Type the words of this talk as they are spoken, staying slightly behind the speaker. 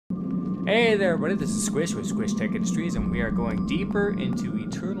Hey there, everybody. This is Squish with Squish Tech Industries, and we are going deeper into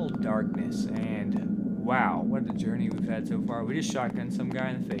eternal darkness. And wow, what a journey we've had so far. We just shotgunned some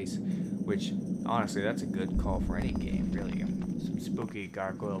guy in the face, which honestly, that's a good call for any game, really. Some spooky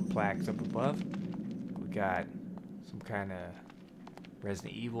gargoyle plaques up above. We got some kind of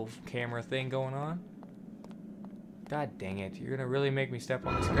Resident Evil camera thing going on. God dang it! You're gonna really make me step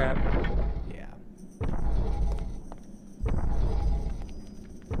on this crap? Yeah.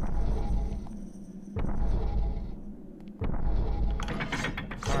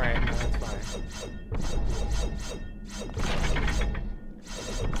 Alright, no, that's fine.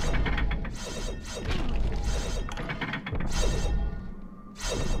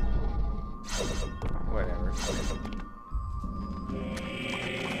 Whatever.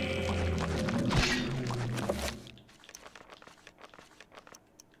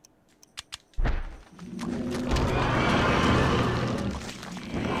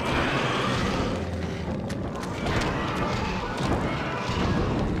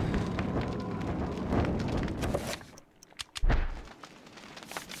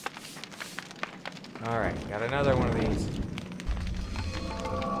 Alright, got another one of these.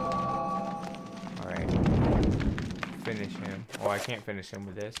 Alright. Finish him. Oh, I can't finish him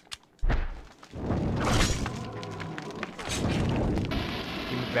with this.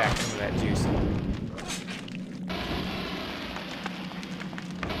 Give me back some of that juice.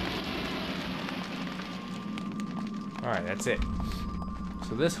 Alright, that's it.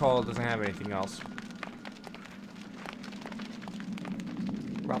 So this hall doesn't have anything else.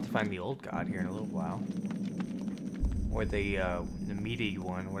 We're about to find the old god here in a little while. Or the meaty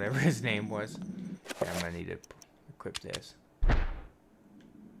one, whatever his name was. Okay, I'm gonna need to equip this.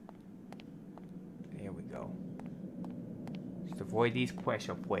 There we go. Just avoid these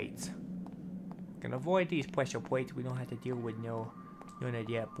pressure plates. Can avoid these pressure plates, we don't have to deal with none of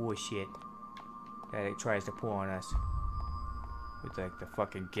that bullshit that it tries to pull on us. With like the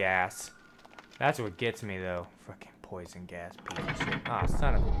fucking gas. That's what gets me though. Fucking poison gas piece of shit. Ah,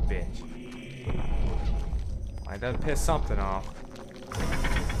 son of a bitch. Well, it does piss something off.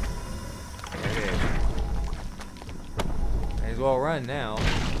 There it is. May as well run now.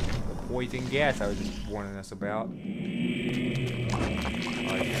 The poison gas I was just warning us about. Oh, you're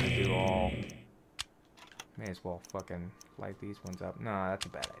gonna do all. May as well fucking light these ones up. No, that's a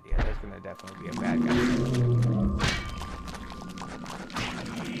bad idea. That's gonna definitely be a bad guy.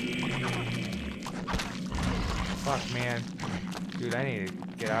 Fuck, man. Dude, I need to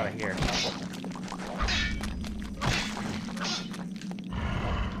get out of here.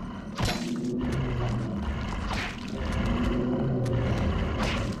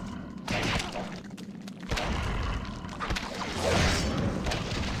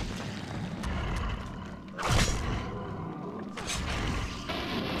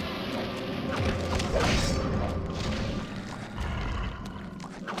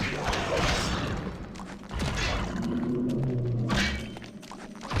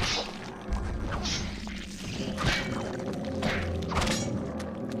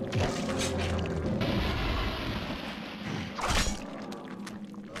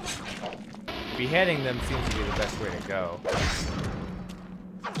 Beheading them seems to be the best way to go.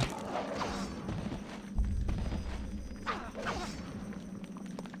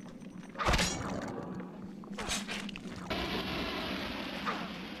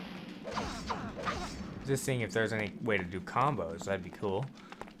 Just seeing if there's any way to do combos, that'd be cool.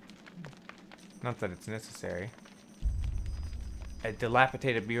 Not that it's necessary. A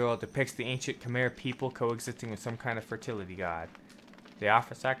dilapidated mural depicts the ancient Khmer people coexisting with some kind of fertility god. They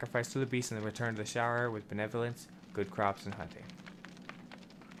offer sacrifice to the beast and then return to the shower with benevolence, good crops, and hunting.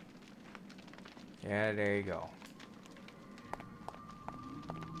 Yeah, there you go.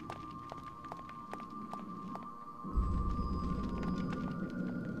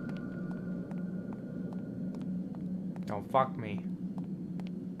 Don't fuck me.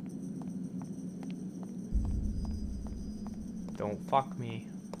 Don't fuck me.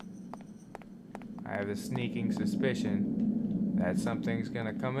 I have a sneaking suspicion that something's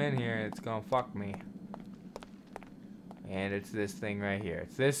gonna come in here and it's gonna fuck me. And it's this thing right here.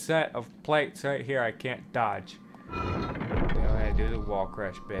 It's this set of plates right here I can't dodge. I'm gonna do the wall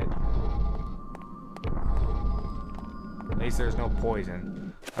crush bit. At least there's no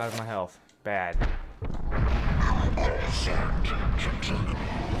poison. How's my health? Bad.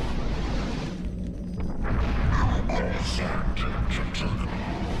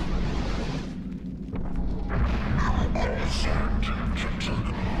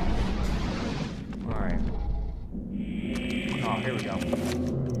 Alright. Oh, here we go.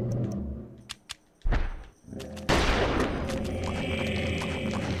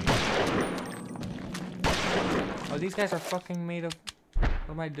 these guys are fucking made of...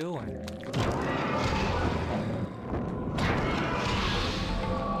 What am I doing?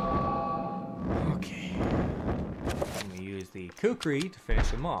 Okay. I'm gonna use the kukri to finish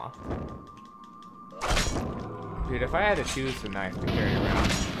them off. Dude, if I had to choose the knife to carry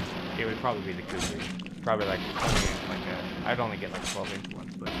around, it would probably be the kukri. Probably like I'd only get like 12-inch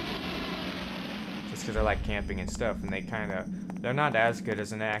ones, but just because I like camping and stuff, and they're not as good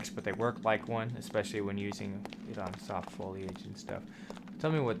as an axe, but they work like one, especially when using it on soft foliage and stuff.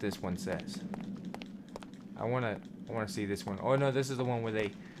 Tell me what this one says. I wanna see this one. Oh no, this is the one where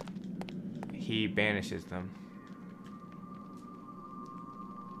he banishes them.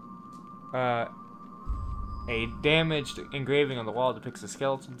 A damaged engraving on the wall depicts a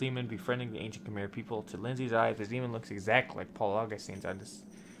skeletal demon befriending the ancient Khmer people. To Lindsay's eyes, the demon looks exactly like Paul Augustine's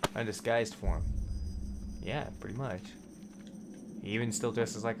undisguised form. Yeah, pretty much. He even still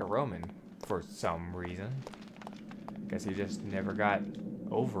dresses like a Roman, for some reason. Guess he just never got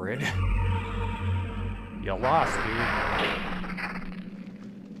over it. You lost,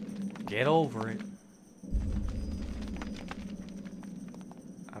 dude. Get over it.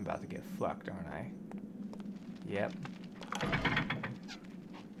 I'm about to get fucked, aren't I? Yep.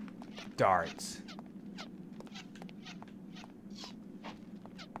 Darts.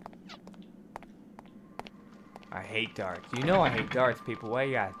 I hate darts. You know I hate darts, people. Why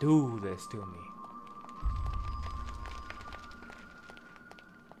you gotta do this to me?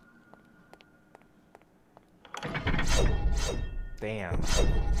 Damn.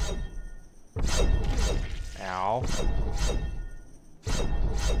 Ow.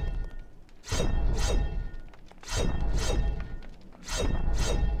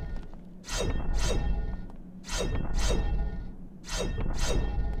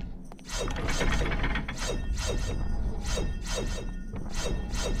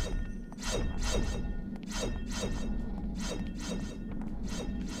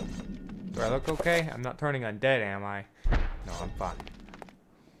 Do I look okay? I'm not turning undead, am I? No, I'm fine.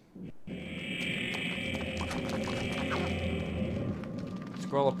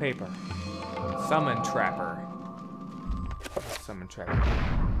 Scroll of paper. Summon Trapper. Summon Trapper.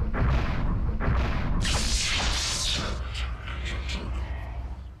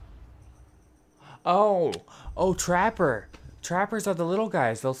 Oh, Trapper. Trappers are the little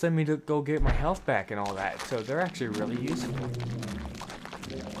guys. They'll send me to go get my health back and all that. So they're actually really useful.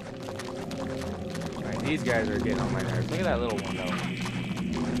 Alright, these guys are getting on my nerves. Look at that little one, though.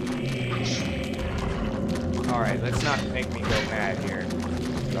 Alright, let's not make me go mad here.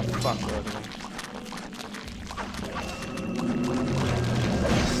 The fuck with me.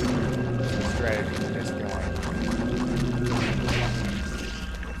 Strategy for this going.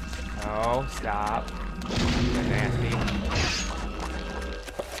 Oh, stop. You're nasty.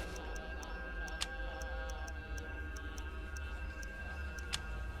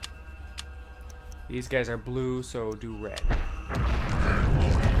 These guys are blue, so do red.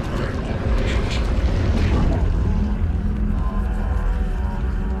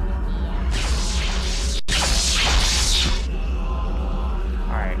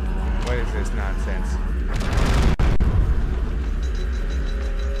 Alright, what is this nonsense?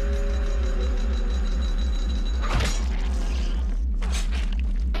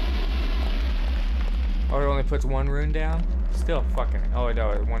 Oh, it only puts one rune down? Still fucking... Oh,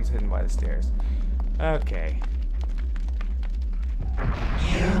 no, one's hidden by the stairs. Okay.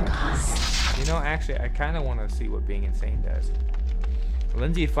 You know, actually, I kind of want to see what being insane does.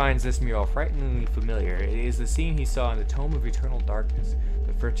 Lindsay finds this mural frighteningly familiar. It is the scene he saw in the Tome of Eternal Darkness.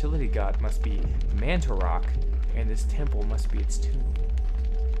 The fertility god must be Mantarok, and this temple must be its tomb.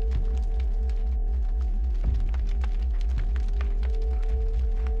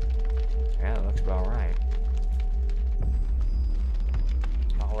 Yeah, that looks about right.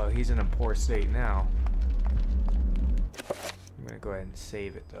 Although he's in a poor state now. I'm gonna go ahead and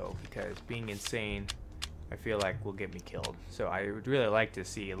save it though, because being insane, I feel like will get me killed. So I would really like to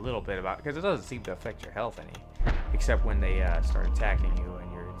see a little bit about, because it doesn't seem to affect your health any, except when they start attacking you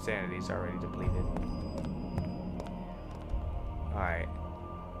and your insanity's already depleted. Alright.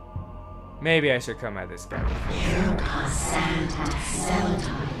 Maybe I should come at this guy with full.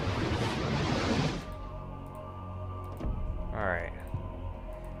 Alright.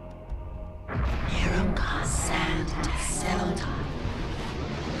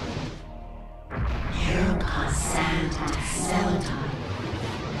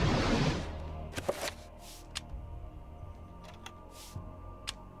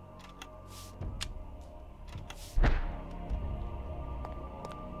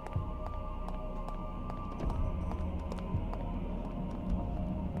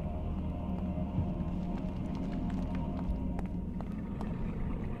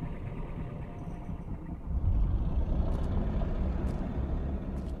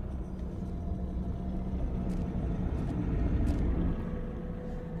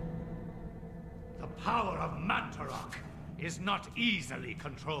 power of Mantarok is not easily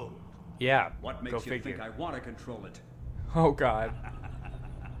controlled. Yeah, What go makes you figure. think I want to control it? Oh god.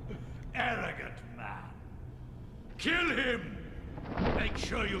 Arrogant man. Kill him! Make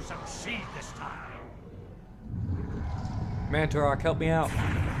sure you succeed this time. Mantarok, help me out.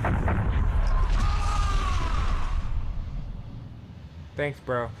 Thanks,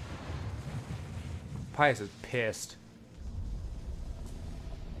 bro. Pius is pissed.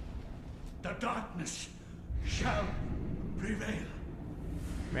 The darkness shall prevail.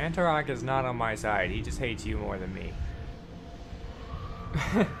 Mantarok is not on my side. He just hates you more than me.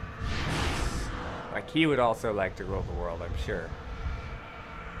 Like, he would also like to rule the world, I'm sure.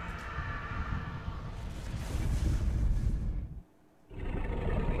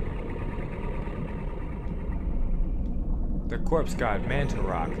 The corpse god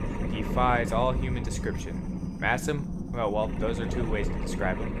Mantarok defies all human description. Massive? Well, those are two ways to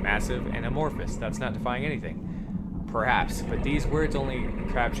describe him. Massive and amorphous. That's not defying anything. Perhaps, but these words only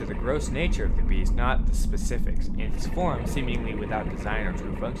capture the gross nature of the beast, not the specifics. Its form, seemingly without design or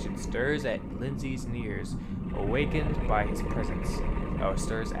true function, stirs at Lindsay's nears, awakened by his presence. Oh,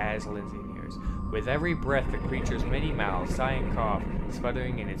 stirs as Lindsay nears. With every breath, the creature's many mouths sigh and cough,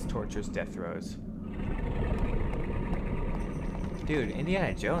 sputtering in its torturous death throes. Dude,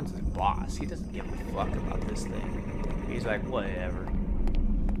 Indiana Jones is boss. He doesn't give a fuck about this thing. He's like, whatever.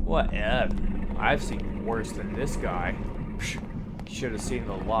 Whatever. I've seen worse than this guy. Should have seen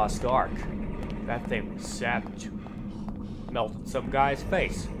the Lost Ark. That thing was savage. Melted some guy's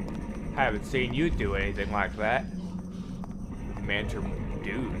face. Haven't seen you do anything like that. Mantar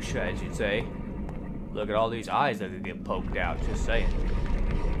douche, I should say. Look at all these eyes that could get poked out, just saying.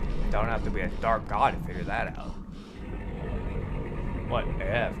 Don't have to be a dark god to figure that out.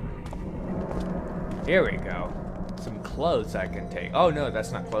 Whatever. Here we go. Some clothes I can take. Oh no,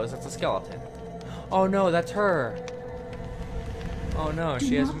 that's not clothes, that's a skeleton. Oh no, that's her. Oh no,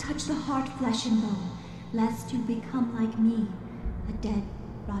 she has... Do not touch the heart, flesh and bone, lest you become like me, a dead,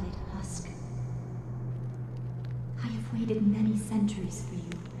 rotted husk. I have waited many centuries for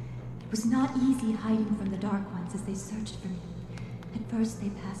you. It was not easy hiding from the Dark Ones as they searched for me. At first they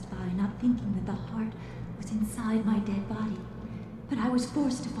passed by, not thinking that the heart was inside my dead body. But I was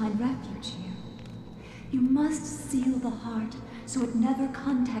forced to find refuge here. You must seal the heart so it never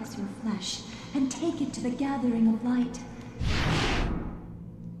contacts your flesh, and take it to the gathering of light.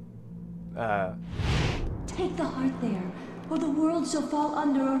 Take the heart there, or the world shall fall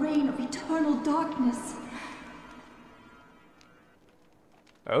under a reign of eternal darkness.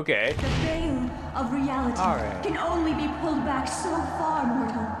 Okay. The veil of reality can only be pulled back so far,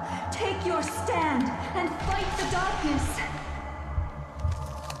 mortal. Take your stand and fight the darkness.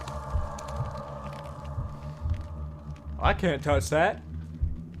 I can't touch that,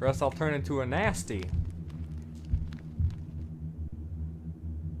 or else I'll turn into a nasty.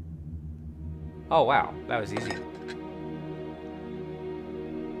 Oh wow, that was easy.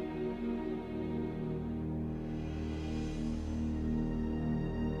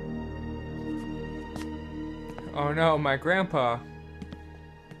 Oh no, my grandpa.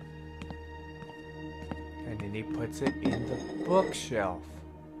 And then he puts it in the bookshelf.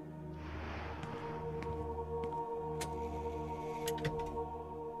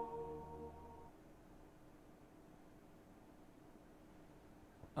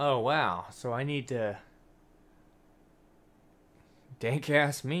 Oh wow, so I need to... Dank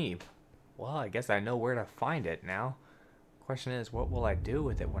ass me. Well, I guess I know where to find it now. Question is, what will I do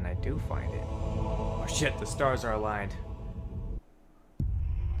with it when I do find it? Oh shit, the stars are aligned.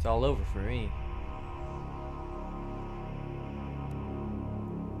 It's all over for me.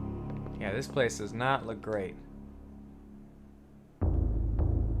 Yeah, this place does not look great.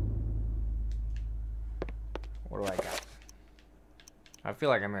 What do I got? I feel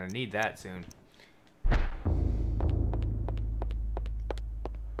like I'm gonna need that soon.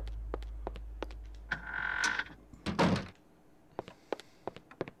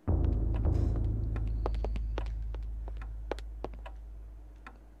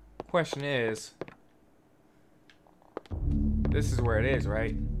 Question is, this is where it is,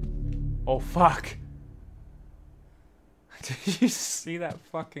 right? Oh fuck! Did you see that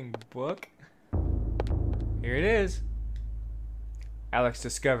fucking book? Here it is. Alex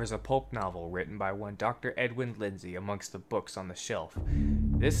discovers a pulp novel written by one Dr. Edwin Lindsay amongst the books on the shelf.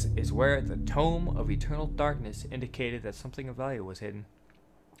 This is where the Tome of Eternal Darkness indicated that something of value was hidden.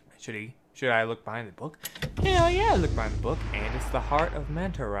 Should I look behind the book? Hell yeah, I look behind the book, and it's the heart of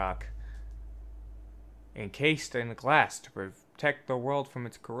Mantarok, encased in glass to protect the world from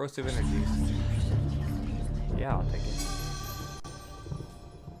its corrosive energies. Yeah, I'll take it.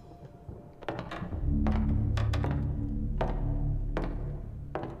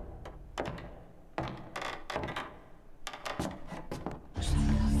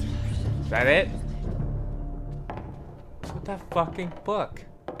 that it? What's with that fucking book?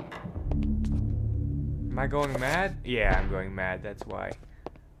 Am I going mad? Yeah, I'm going mad, that's why.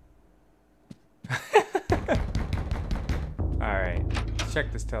 Alright, let's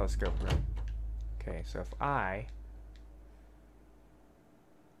check this telescope room. Okay, so if I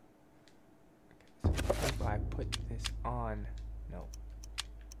put this on, no.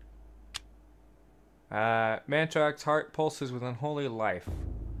 Mantroc's heart pulses with unholy life.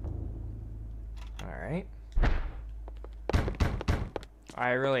 Alright.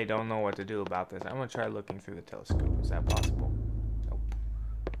 I really don't know what to do about this. I'm gonna try looking through the telescope. Is that possible? Nope.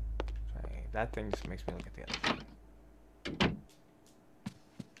 That thing just makes me look at the other thing.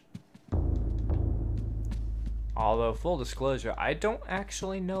 Although, full disclosure, I don't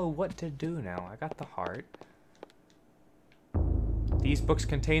actually know what to do now. I got the heart. These books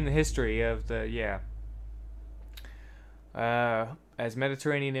contain the history of the, as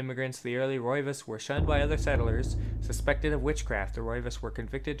Mediterranean immigrants, the early Roivas were shunned by other settlers, suspected of witchcraft. The Roivas were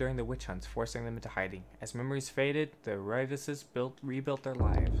convicted during the witch hunts, forcing them into hiding. As memories faded, the Roivases rebuilt their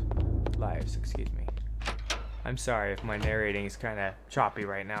lives. Excuse me. I'm sorry if my narrating is kind of choppy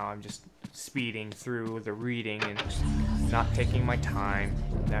right now. I'm just speeding through the reading and not taking my time.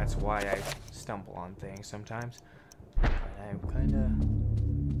 That's why I stumble on things sometimes. But I'm kind of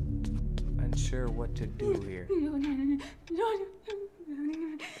unsure what to do here.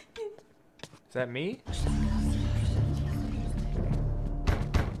 Is that me?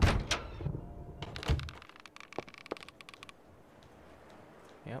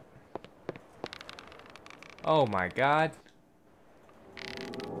 Yep. Oh my god.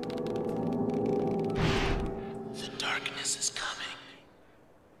 The darkness is coming.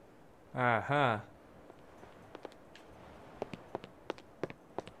 Uh-huh.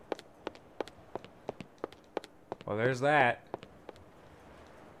 Well, there's that.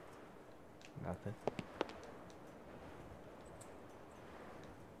 Nothing.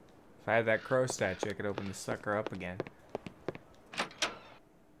 If I had that crow statue, I could open the sucker up again.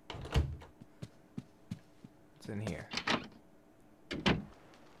 What's in here?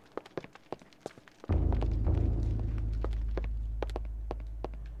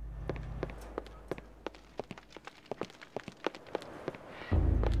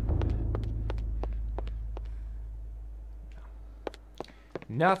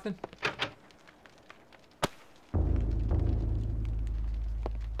 Nothing.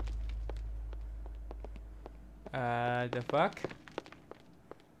 The fuck?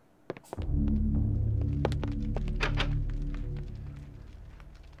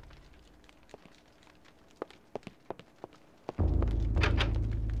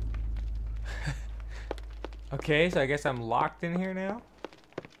 Okay, so I guess I'm locked in here now?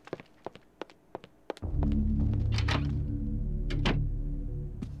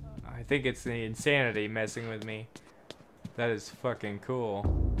 I think it's the insanity messing with me. That is fucking cool.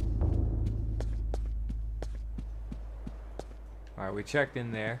 Alright, we checked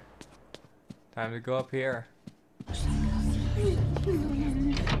in there. Time to go up here.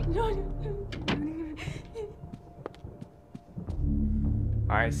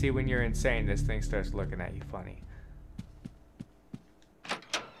 Alright, see, when you're insane, this thing starts looking at you funny.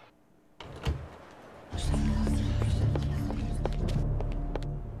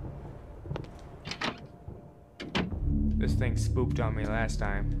 This thing spooked on me last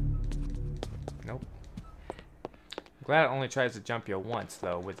time. Nope. I'm glad it only tries to jump you once,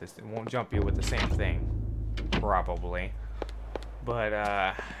 though. With this, it won't jump you with the same thing. Probably. But,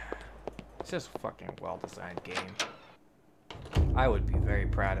 it's just a fucking well-designed game. I would be very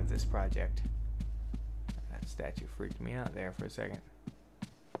proud of this project. That statue freaked me out there for a second.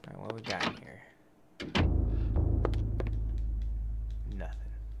 Alright, what we got in here?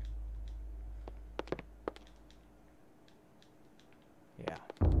 Nothing. Yeah.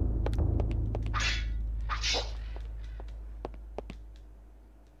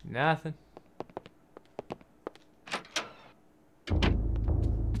 Nothing.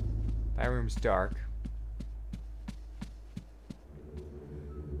 That room's dark.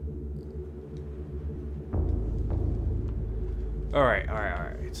 Alright.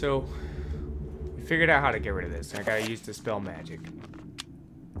 So, we figured out how to get rid of this. I gotta use Dispel Magic.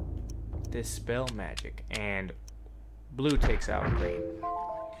 Dispel Magic. And blue takes out green.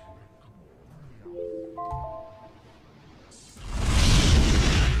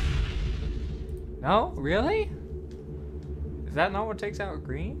 No? Really? Is that not what takes out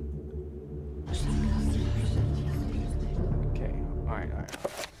green? Okay. Alright.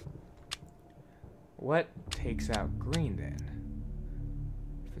 What takes out green then?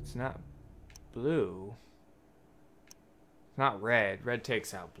 If it's not blue... It's not red. Red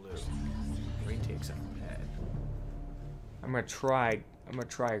takes out blue. Retake some red. I'm gonna try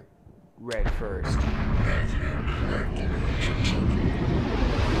red first.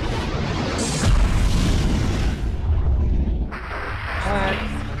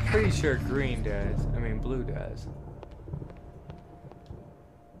 I'm pretty sure green does. I mean blue does.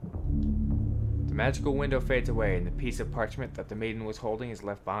 The magical window fades away, and the piece of parchment that the maiden was holding is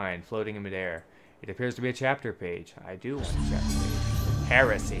left behind, floating in midair. It appears to be a chapter page. I do want a chapter page.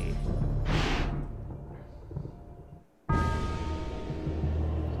 Heresy.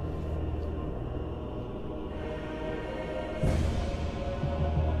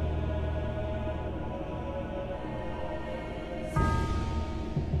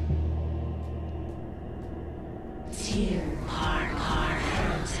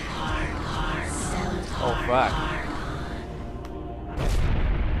 Oh fuck.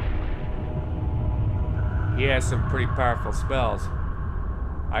 He has some pretty powerful spells.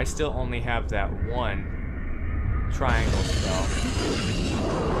 I still only have that one triangle spell.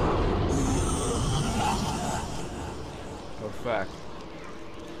 Oh fuck.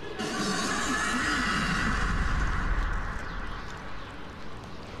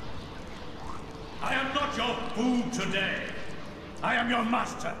 I am not your food today. I am your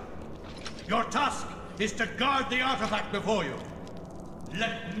master. Your task is to guard the artifact before you.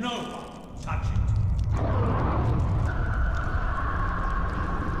 Let no one touch it.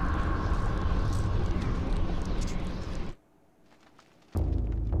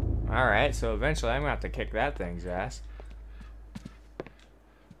 Alright, so eventually I'm gonna have to kick that thing's ass.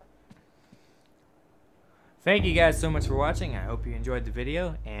 Thank you guys so much for watching. I hope you enjoyed the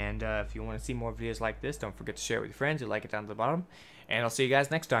video. And if you want to see more videos like this, don't forget to share it with your friends. You like it down at the bottom. And I'll see you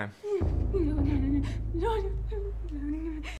guys next time. No.